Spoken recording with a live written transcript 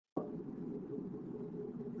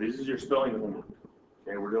This is your spelling homework.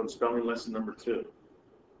 Okay, we're doing spelling lesson number 2.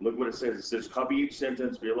 Look what it says. It says copy each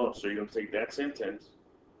sentence below. So you're going to take that sentence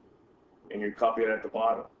and you copy it at the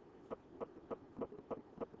bottom.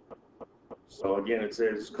 So again, it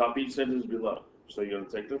says copy each sentence below. So you're going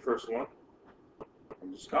to take the first one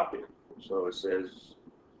and just copy it. So it says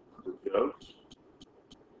the jokes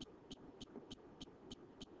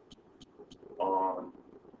on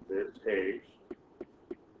this page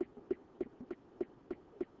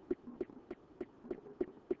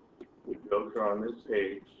jokes are on this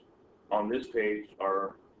page. On this page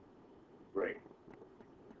are great.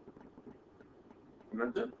 And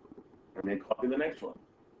that's it. And then copy the next one.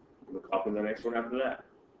 And copy the next one after that.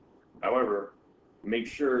 However, make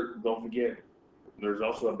sure, don't forget, there's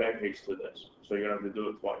also a back page to this. So you're going to have to do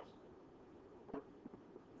it twice.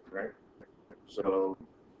 Right? So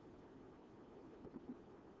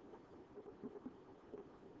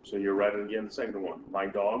you're writing again the second one. My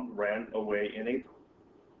dog ran away in April.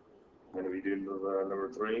 I'm going to be doing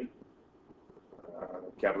number 3.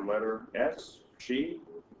 Capital letter S. She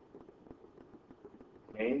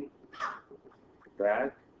came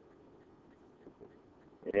back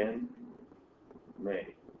in May.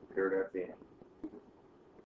 Period at the end.